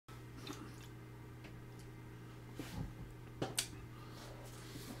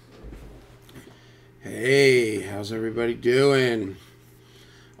Hey, how's everybody doing?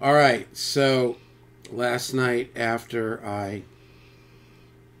 All right, so last night after I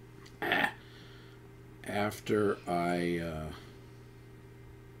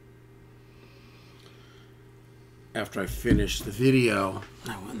finished the video,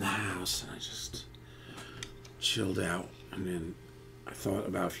 I went in the house and I just chilled out, and then I thought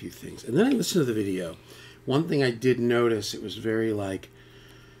about a few things, and then I listened to the video. One thing I did notice, it was very like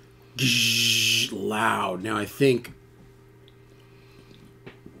loud. Now I think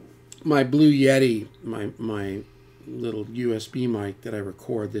my Blue Yeti, my little USB mic that I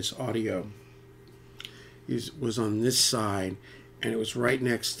record this audio was on this side, and it was right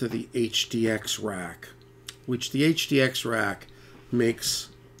next to the HDX rack, which the HDX rack makes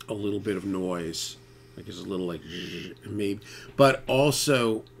a little bit of noise, like it's a little like maybe, but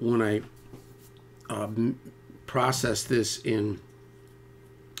also when I process this in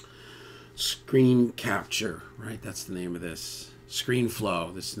screen capture, right? That's the name of this.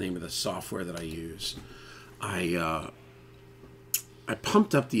 ScreenFlow. This is the name of the software that I use. I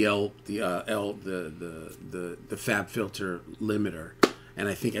pumped up the fab filter limiter, and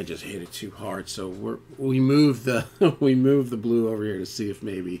I think I just hit it too hard. So we moved the the blue over here to see if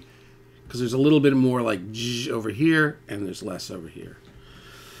maybe, because there's a little bit more like over here and there's less over here.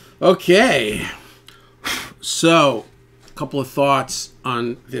 Okay, so a couple of thoughts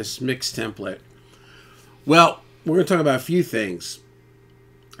on this mix template. Well, we're going to talk about a few things.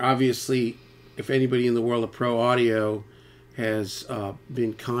 Obviously, if anybody in the world of pro audio has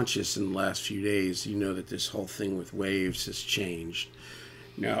been conscious in the last few days, you know that this whole thing with waves has changed.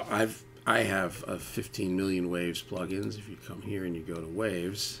 Now, I have 15 million waves plugins. If you come here and you go to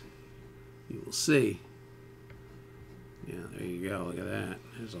waves, you will see. Yeah, there you go. Look at that.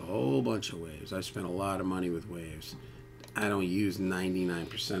 There's a whole bunch of waves. I spent a lot of money with waves. I don't use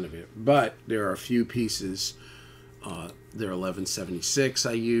 99% of it, but there are a few pieces. Their 1176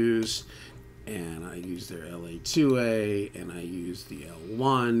 I use, and I use their LA2A, and I use the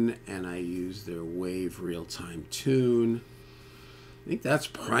L1, and I use their Wave Real-Time Tune. I think that's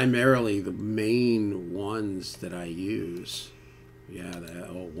primarily the main ones that I use. Yeah, the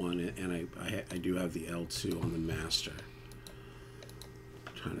L1, and I do have the L2 on the master.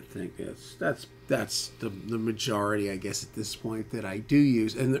 I'm trying to think. That's the majority, I guess, at this point that I do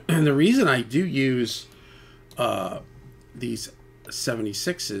use, and the reason I do use these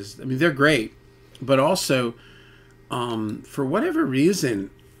 76s, I mean, they're great, but also for whatever reason,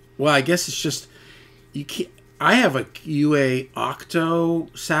 well, I guess it's just you can't. I have a UA Octo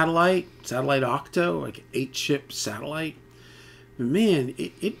satellite Octo, like 8-chip satellite. But man,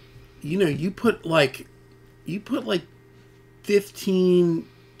 it you put like 15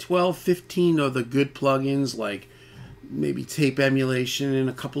 of the good plugins, like maybe tape emulation and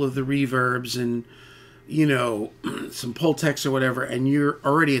a couple of the reverbs and some Pultex or whatever, and you're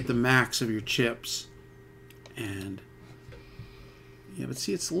already at the max of your chips. And yeah, but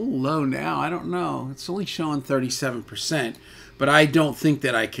see, it's a little low now. I don't know. It's only showing 37%, but I don't think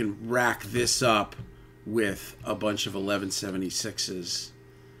that I can rack this up with a bunch of 1176s.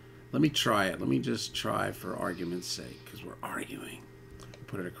 Let me try it. Let me just try for argument's sake, because we're arguing.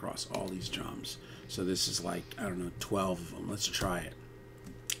 Put it across all these drums. So this is like, I don't know, 12 of them. Let's try it.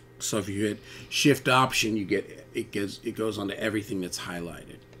 So if you hit Shift Option, you get it goes onto everything that's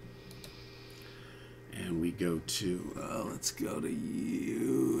highlighted. And we go to let's go to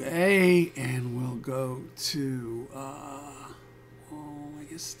UA, and we'll go to I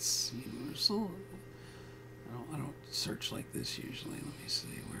guess it's universal. I don't search like this usually. Let me see,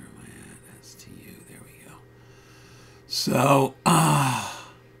 where am I at? STU. There we go. So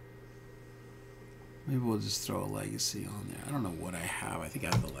maybe we'll just throw a legacy on there. I don't know what I have. I think I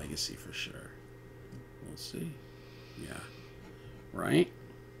have the legacy for sure. We'll see. Yeah. Right?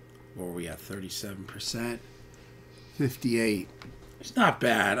 What were we at? 37%? 58. It's not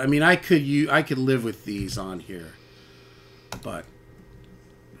bad. I mean, I could live with these on here. But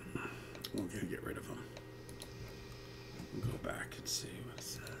we're going to get rid of them. We'll go back and see what it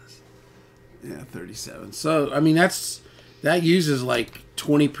says. Yeah, 37. So, I mean, that uses like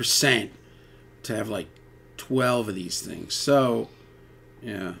 20% to have like 12 of these things. So,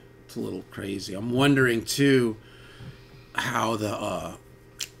 yeah, it's a little crazy. I'm wondering too how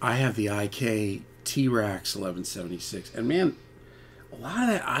I have the IK T-Rax 1176, and man, a lot of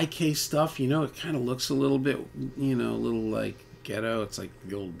that IK stuff, it kind of looks a little bit, a little like ghetto. It's like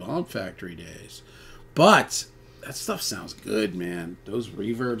the old Bomb Factory days, but that stuff sounds good, man. Those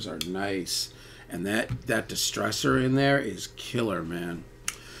reverbs are nice, and that distressor in there is killer, man.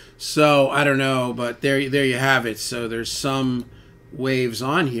 So I don't know, but there you have it. So there's some waves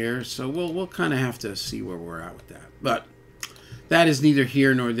on here, so we'll kind of have to see where we're at with that. But that is neither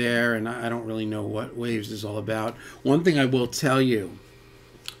here nor there, and I don't really know what waves is all about. One thing I will tell you,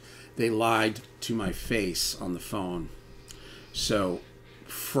 they lied to my face on the phone. So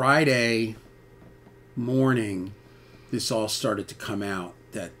Friday morning, this all started to come out,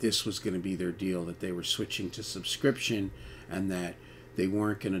 that this was going to be their deal, that they were switching to subscription, and that they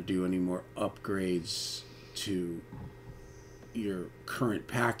weren't going to do any more upgrades to your current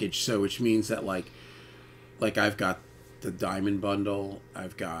package. So which means that like I've got the Diamond bundle,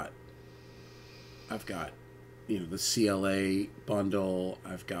 I've got you know, the CLA bundle,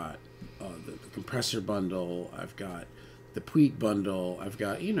 I've got the compressor bundle, I've got the Puig bundle, I've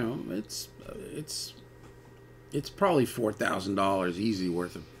got, you know, it's probably $4,000 easy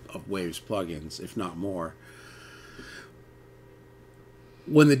worth of Waves plugins, if not more.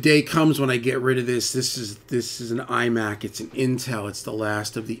 When the day comes when I get rid of this is an iMac, it's an Intel, it's the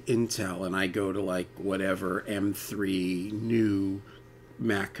last of the Intel, and I go to like whatever M3 new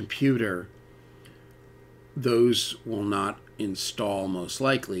Mac computer, those will not install most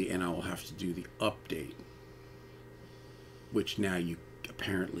likely, and I will have to do the update, which now you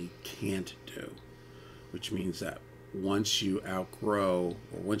apparently can't do, which means that once you outgrow,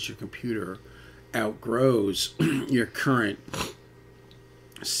 or once your computer outgrows your current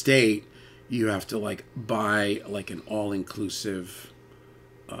state, you have to like buy like an all-inclusive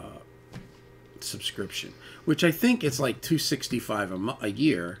subscription, which I think it's like $265 a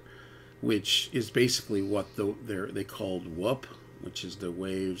year, which is basically what they called WUP, which is the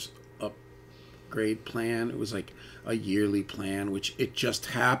Waves upgrade plan. It was like a yearly plan, which it just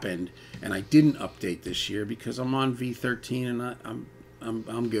happened, and I didn't update this year because I'm on V13 and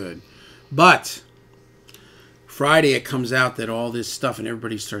I'm good. But Friday it comes out that all this stuff, and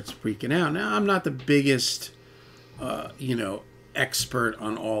everybody starts freaking out. Now, I'm not the biggest you know, expert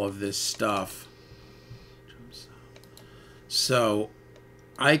on all of this stuff, so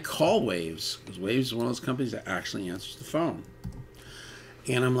I call Waves, because Waves is one of those companies that actually answers the phone.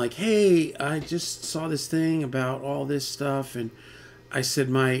 And I'm like, hey, I just saw this thing about all this stuff, and I said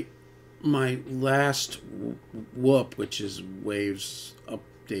my last WUP, which is Waves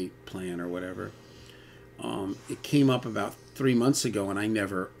update plan or whatever, it came up about 3 months ago, and I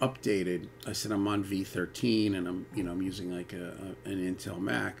never updated. I said I'm on V13, and I'm using like an Intel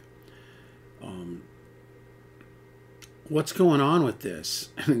Mac. What's going on with this?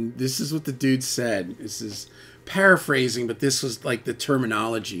 And this is what the dude said. This is paraphrasing, but this was like the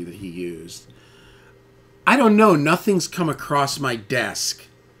terminology that he used. I don't know. Nothing's come across my desk.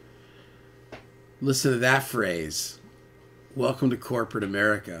 Listen to that phrase. Welcome to corporate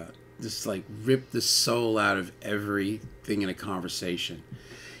America. Just like rip the soul out of everything in a conversation.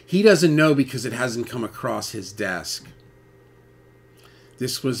 He doesn't know because it hasn't come across his desk.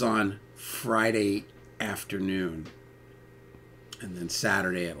 This was on Friday afternoon. And then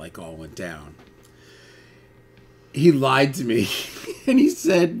Saturday it like all went down. He lied to me. And he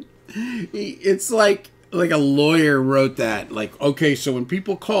said, it's like a lawyer wrote that. Like, okay, so when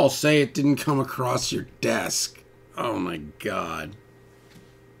people call, say it didn't come across your desk. Oh my God.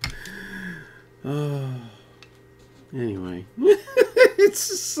 Oh. Anyway. It's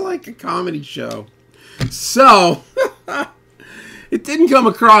just like a comedy show. So, it didn't come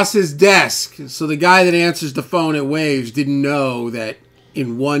across his desk. So the guy that answers the phone at Waves didn't know that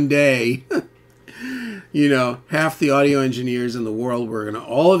in one day, you know, half the audio engineers in the world were going to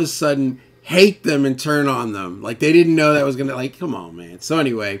all of a sudden hate them and turn on them. Like, they didn't know that was going to, like, come on, man. So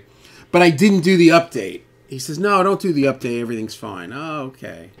anyway, but I didn't do the update. He says, no, don't do the update. Everything's fine. Oh,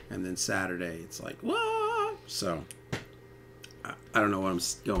 okay. And then Saturday, it's like, what? So I don't know what I'm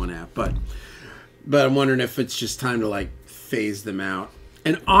going at, but I'm wondering if it's just time to, like, phase them out.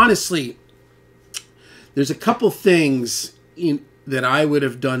 And honestly, there's a couple things that I would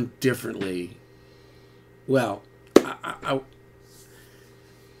have done differently. Well,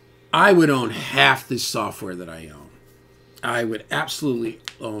 I would own half the software that I own. I would absolutely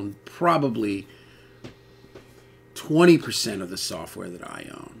own probably 20% of the software that I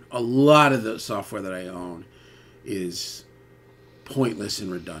own. A lot of the software that I own is pointless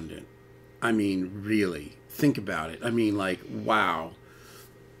and redundant. I mean, really. Think about it. I mean, like, wow.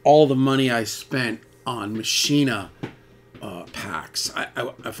 All the money I spent on Machina packs.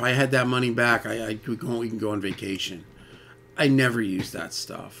 If I had that money back, we can go on vacation. I never use that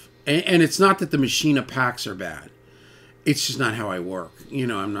stuff. And it's not that the Machina packs are bad. It's just not how I work. You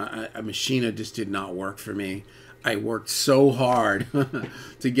know, Machina just did not work for me. I worked so hard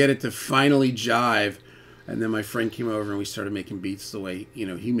to get it to finally jive. And then my friend came over and we started making beats the way, you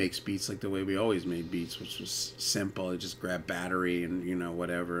know, he makes beats like the way we always made beats, which was simple. I just grab battery and, you know,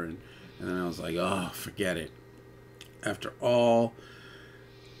 whatever. And then I was like, oh, forget it. After all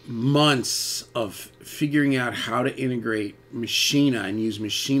months of figuring out how to integrate Machina and use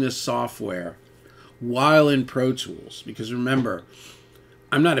Machina software while in Pro Tools, because remember,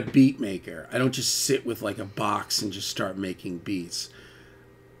 I'm not a beat maker. I don't just sit with like a box and just start making beats.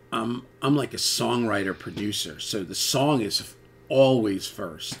 I'm like a songwriter producer, so the song is always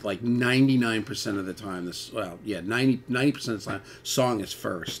first. Like 99% of the time, 90% of the time, song is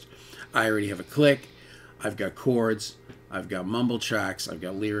first. I already have a click. I've got chords. I've got mumble tracks. I've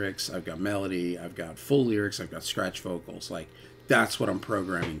got lyrics. I've got melody. I've got full lyrics. I've got scratch vocals. Like, that's what I'm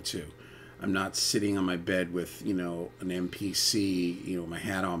programming to. I'm not sitting on my bed with, you know, an MPC, you know, my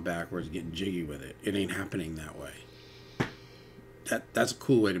hat on backwards, getting jiggy with it. It ain't happening that way. That's a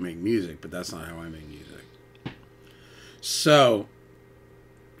cool way to make music, but that's not how I make music. So,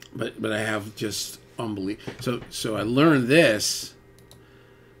 but I have just unbelievable. So I learned this.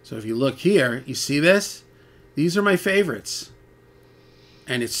 So if you look here, you see this? These are my favorites.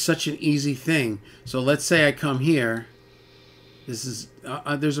 And it's such an easy thing. So let's say I come here. This is,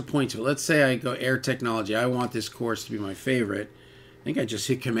 there's a point to it. Let's say I go Air Technology. I want this course to be my favorite. I think I just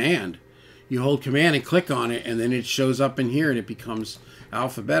hit Command. You hold Command and click on it, and then it shows up in here, and it becomes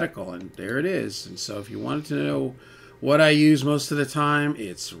alphabetical. And there it is. And so if you wanted to know what I use most of the time,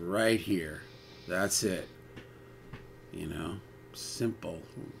 it's right here. That's it. You know, simple.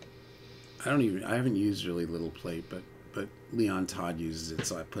 I haven't used really Little Plate, but Leon Todd uses it,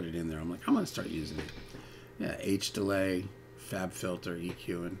 so I put it in there. I'm like, I'm going to start using it. Yeah, H delay, Fab filter,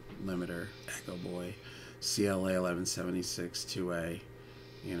 EQ and limiter, Echo Boy, CLA 1176 2A,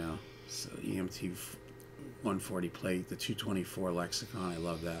 you know, so EMT 140 plate, the 224 lexicon, I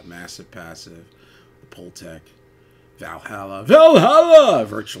love that. Massive passive, the Pultec, Valhalla,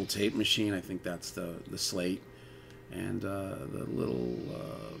 virtual tape machine. I think that's the Slate, and the little.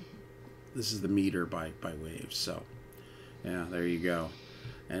 This is the meter by Waves. So, yeah, there you go.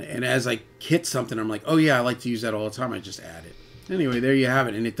 And as I hit something, I'm like, oh yeah, I like to use that all the time. I just add it. Anyway, there you have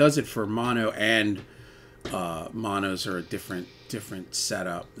it, and it does it for mono and monos are a different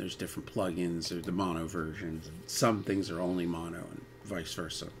setup. There's different plugins. There's the mono versions. Some things are only mono and vice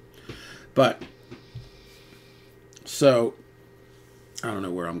versa. But so I don't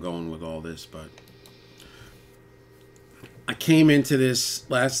know where I'm going with all this, but I came into this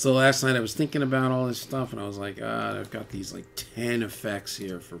last night. I was thinking about all this stuff, and I was like, I've got these like 10 effects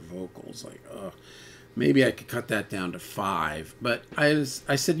here for vocals. Like, maybe I could cut that down to 5. But I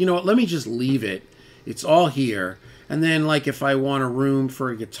said, you know what? Let me just leave it. It's all here. And then, like, if I want a room for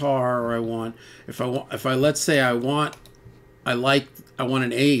a guitar, or let's say I want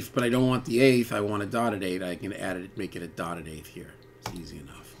an eighth, but I don't want the eighth. I want a dotted eighth. I can add it, make it a dotted eighth here. It's easy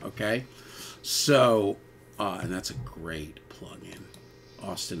enough. Okay, so. And that's a great plugin.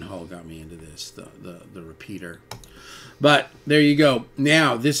 Austin Hull got me into this, the repeater. But there you go.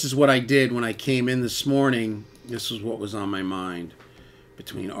 Now, this is what I did when I came in this morning. This was what was on my mind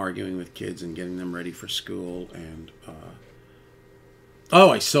between arguing with kids and getting them ready for school. And,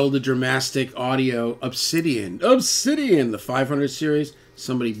 I sold the Dramastic Audio Obsidian, the 500 series.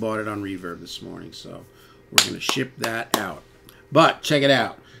 Somebody bought it on Reverb this morning, so we're going to ship that out. But check it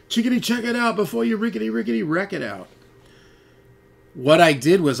out. Chickadee, check it out before you rickety wreck it out. What I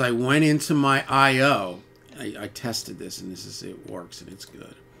did was I went into my I.O. I tested this, and it works, and it's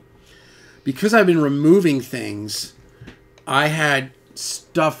good. Because I've been removing things, I had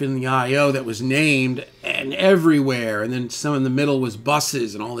stuff in the I.O. that was named and everywhere, and then some in the middle was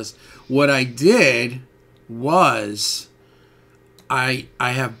buses and all this. What I did was I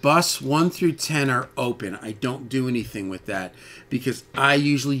have bus 1 through 10 are open. I don't do anything with that because I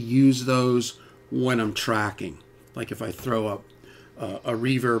usually use those when I'm tracking. Like if I throw up a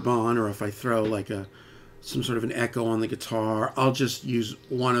reverb on, or if I throw like some sort of an echo on the guitar, I'll just use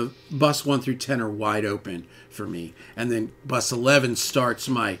bus 1 through 10 are wide open for me. And then bus 11 starts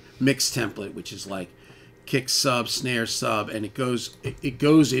my mix template, which is like kick sub, snare sub, and it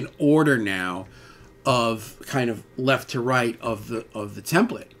goes in order now of kind of left to right of the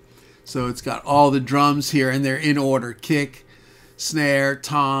template. So it's got all the drums here, and they're in order: kick, snare,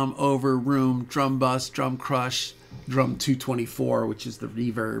 tom, over, room, drum bus, drum crush, drum 224, which is the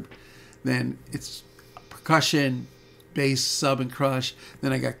reverb. Then it's percussion, bass, sub, and crush.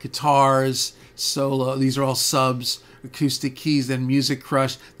 Then I got guitars, solo. These are all subs, acoustic keys, then music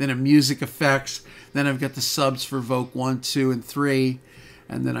crush, then a music effects. Then I've got the subs for Voc 1, 2, and 3.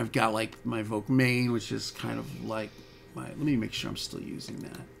 And then I've got like my Voc main, which is kind of like let me make sure I'm still using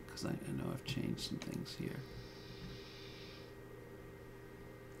that, because because I know I've changed some things here.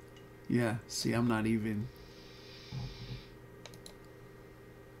 Yeah, see, I'm not even...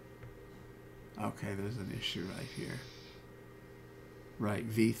 Okay, there's an issue right here. Right,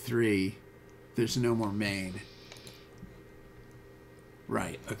 V3. There's no more main.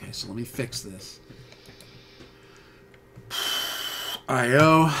 Right, okay, so let me fix this.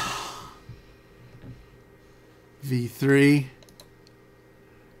 IO. V3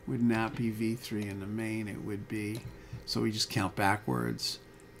 would not be V3 in the main. It would be... So we just count backwards.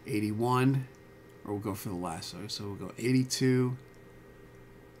 81. Or we'll go for the last. So we'll go 82.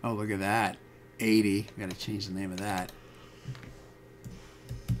 Oh, look at that. 80. We got to change the name of that.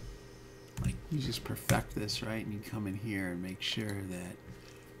 Like, you just perfect this, right? And you come in here and make sure that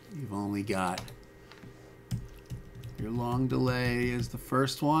you've only got your long delay is the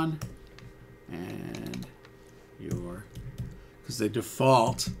first one. And your... Because they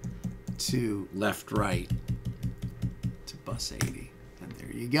default to left-right to bus 80. And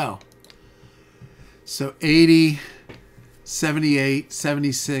there you go. So 80... 78,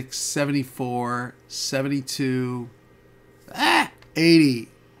 76, 74, 72, 80,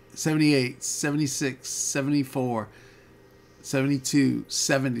 78, 76, 74, 72,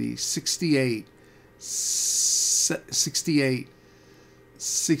 70, 68, 68,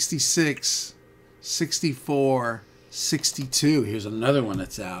 66, 64, 62. Here's another one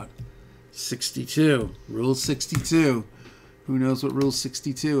that's out. 62. Rule 62. Who knows what Rule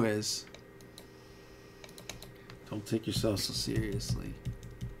 62 is? Don't take yourself so seriously.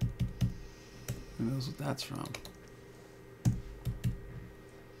 Who knows what that's from?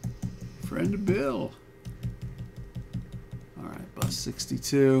 Friend of Bill. All right, bus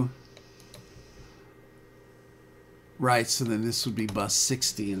 62. Right, so then this would be bus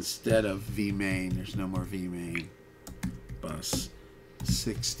 60 instead of V main. There's no more V main. Bus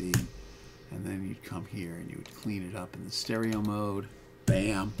 60. And then you'd come here and you would clean it up in the stereo mode.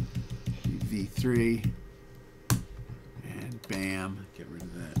 Bam. V3. And bam, get rid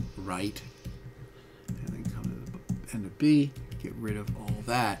of that right. And then come to the end of B, get rid of all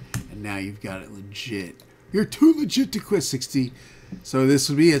that. And now you've got it legit. You're too legit to quit. 60. So this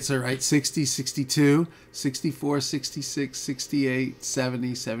would be it. So right, 60, 62, 64, 66, 68,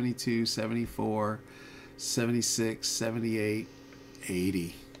 70, 72, 74, 76, 78,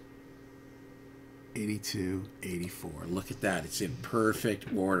 80. 82, 84. Look at that. It's in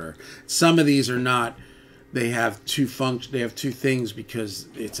perfect order. Some of these are not... They have two things because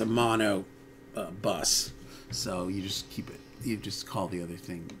it's a mono bus. So you just keep it. You just call the other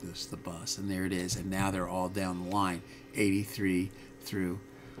thing this the bus, and there it is. And now they're all down the line, 83 through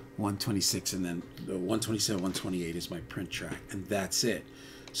 126, and then the 127, 128 is my print track, and that's it.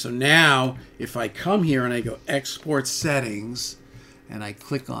 So now, if I come here and I go Export Settings, and I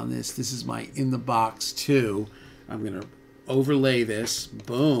click on this, this is my in the box 2. I'm gonna overlay this.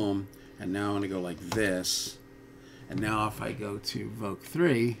 Boom. And now I'm going to go like this. And now if I go to Voc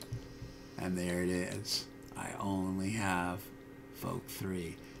 3, and there it is. I only have Voc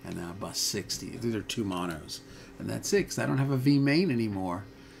 3. And now bus 60. These are two monos. And that's it, because I don't have a V main anymore.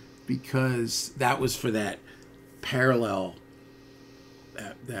 Because that was for that parallel,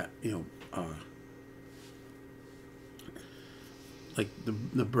 that you know, like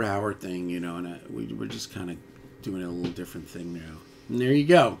the Broward thing, you know, and we're just kind of doing a little different thing now. And there you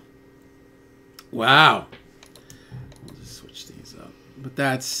go. Wow. We'll just switch these up. But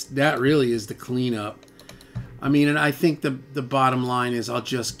that really is the cleanup. I mean, and I think the bottom line is I'll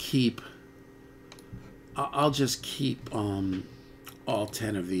just keep all 10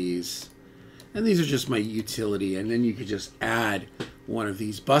 of these. And these are just my utility, and then you could just add one of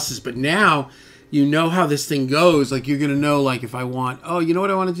these buses. But now you know how this thing goes. Like, you're going to know, like, if I want, oh, you know what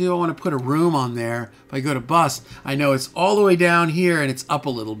I want to do? I want to put a room on there. If I go to bus, I know it's all the way down here and it's up a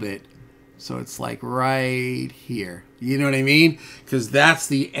little bit. So it's like right here. You know what I mean? Because that's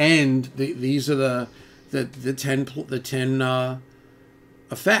the end. These are the 10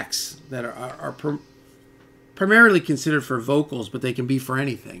 effects that are primarily considered for vocals, but they can be for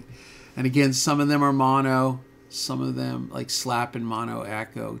anything. And again, some of them are mono. Some of them, like slap and mono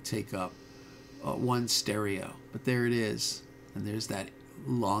echo, take up one stereo. But there it is. And there's that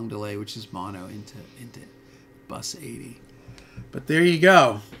long delay, which is mono into bus 80. But there you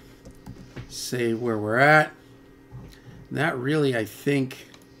go. Say where we're at. And that really, I think,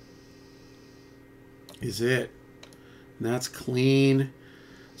 is it. And that's clean.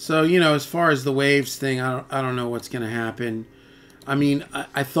 So, you know, as far as the waves thing, I don't know what's going to happen. I mean,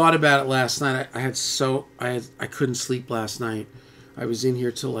 I thought about it last night. I couldn't sleep last night. I was in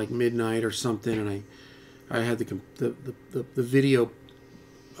here till like midnight or something, and I had the video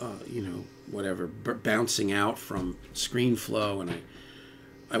you know, whatever, bouncing out from screen flow, and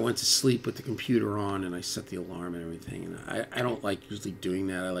I went to sleep with the computer on, and I set the alarm and everything. And I don't like usually doing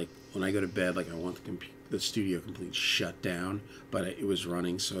that. I like when I go to bed, like I want the studio completely shut down, but it was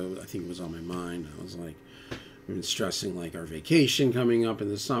running, so I think it was on my mind. I was like, we've been stressing like our vacation coming up in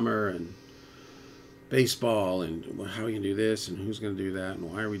the summer and baseball and how are we gonna do this and who's gonna do that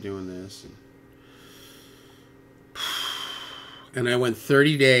and why are we doing this, and I went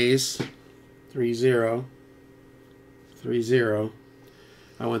 30 days, 30.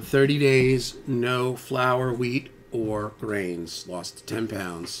 I went 30 days, no flour, wheat, or grains. Lost 10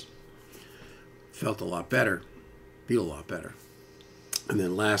 pounds. Felt a lot better. Feel a lot better. And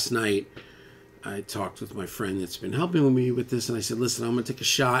then last night, I talked with my friend that's been helping me with this, and I said, listen, I'm going to take a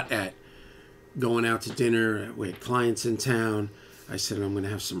shot at going out to dinner. We had clients in town. I said, I'm going to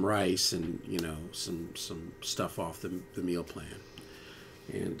have some rice and, you know, some stuff off the meal plan.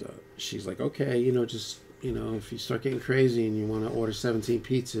 And she's like, okay, you know, just, you know, if you start getting crazy and you want to order 17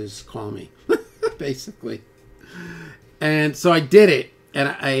 pizzas, call me, basically. And so I did it, and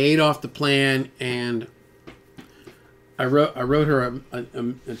I ate off the plan, and I wrote her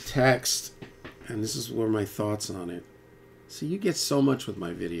a text, and this is where my thoughts on it. See, you get so much with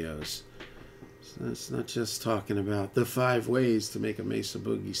my videos. So it's not just talking about the 5 ways to make a Mesa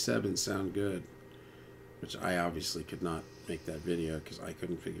Boogie 7 sound good, which I obviously could not make that video because I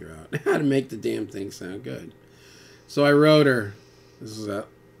couldn't figure out how to make the damn thing sound good. So I wrote her. This was at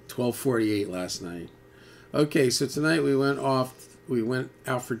 12:48 last night. Okay, so tonight we went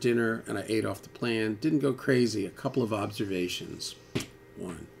out for dinner and I ate off the plan. Didn't go crazy. A couple of observations.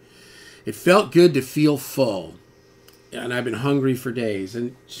 1, it felt good to feel full, and I've been hungry for days.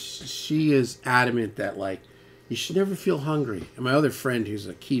 And she is adamant that, like, you should never feel hungry. And my other friend who's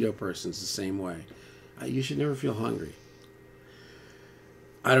a keto person is the same way. You should never feel hungry.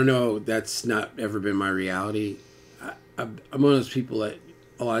 I don't know. That's not ever been my reality. I'm one of those people that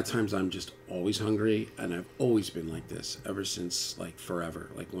a lot of times I'm just always hungry, and I've always been like this ever since, like, forever.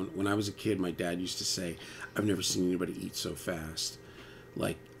 Like when I was a kid, my dad used to say, I've never seen anybody eat so fast.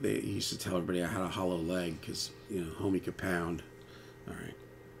 Like, he used to tell everybody I had a hollow leg because, you know, homie could pound. All right.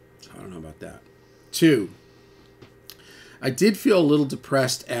 I don't know about that. 2, I did feel a little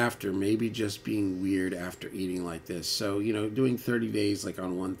depressed after, maybe just being weird after eating like this. So, you know, doing 30 days like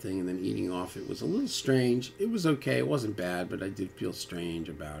on one thing and then eating off it was a little strange. It was okay. It wasn't bad, but I did feel strange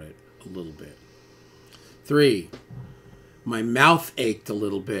about it a little bit. 3, my mouth ached a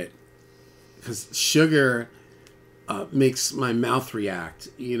little bit because sugar makes my mouth react.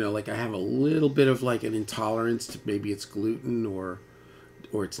 You know, like I have a little bit of like an intolerance to, maybe it's gluten or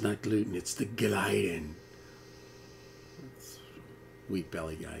it's not gluten, it's the gliadin. Weak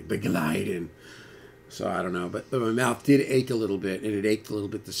belly guy, but gliding. So I don't know, but my mouth did ache a little bit, and it ached a little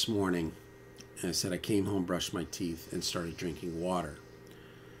bit this morning. And I said I came home, brushed my teeth, and started drinking water.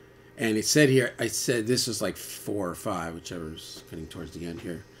 And it said here, I said this was like 4 or 5, whichever's getting towards the end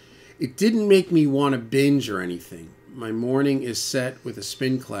here. It didn't make me want to binge or anything. My morning is set with a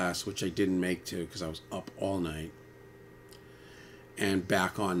spin class, which I didn't make to because I was up all night. And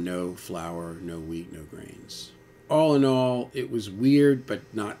back on no flour, no wheat, no grains. All in all, it was weird, but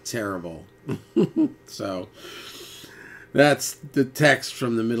not terrible. So that's the text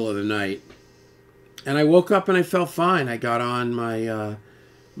from the middle of the night. And I woke up and I felt fine. I got on my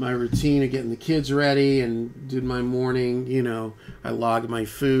my routine of getting the kids ready and did my morning. You know, I logged my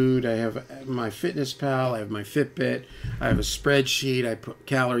food. I have my Fitness Pal. I have my Fitbit. I have a spreadsheet. I put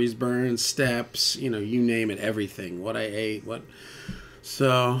calories burned, steps, you know, you name it, everything. What I ate, what...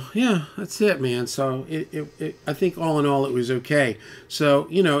 So, yeah, that's it, man. So, I think all in all, it was okay. So,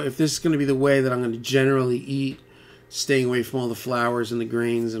 you know, if this is going to be the way that I'm going to generally eat, staying away from all the flours and the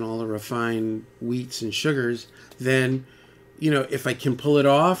grains and all the refined wheats and sugars, then, you know, if I can pull it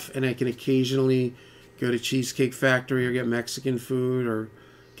off and I can occasionally go to Cheesecake Factory or get Mexican food or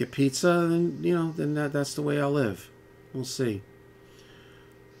get pizza, then, you know, then that's the way I'll live. We'll see.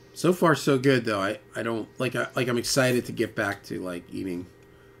 So far, so good, though. I don't like I'm excited to get back to like eating,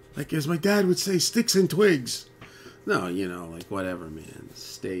 like as my dad would say, sticks and twigs. No, you know, like whatever, man.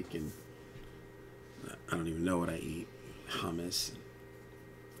 Steak and I don't even know what I eat. Hummus.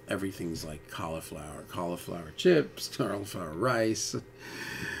 Everything's like cauliflower chips, cauliflower rice,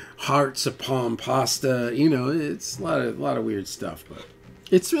 hearts of palm pasta. You know, it's a lot of weird stuff, but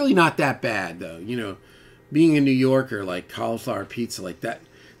it's really not that bad, though. You know, being a New Yorker, like cauliflower pizza, like that.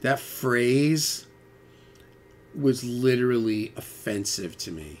 That phrase was literally offensive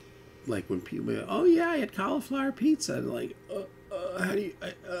to me. Like when people go, oh yeah, I had cauliflower pizza. And like, how do you,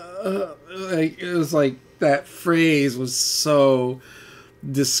 like, it was like that phrase was so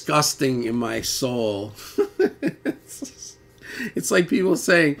disgusting in my soul. It's like people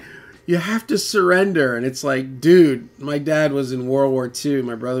saying, you have to surrender. And it's like, dude, my dad was in World War II.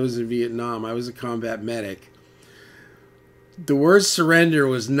 My brother was in Vietnam. I was a combat medic. The word surrender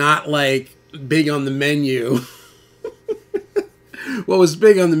was not like big on the menu. What was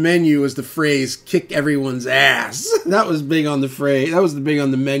big on the menu was the phrase kick everyone's ass. That was big on the phrase. That was the big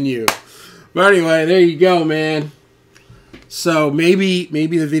on the menu. But anyway, there you go, man. So maybe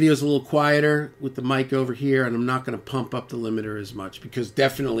the video's a little quieter with the mic over here, and I'm not going to pump up the limiter as much, because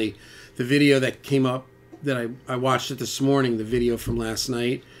definitely the video that came up that I watched it this morning, the video from last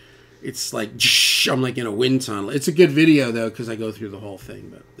night, it's like I'm like in a wind tunnel. It's a good video though, because I go through the whole thing.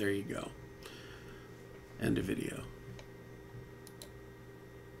 But there you go. End of video.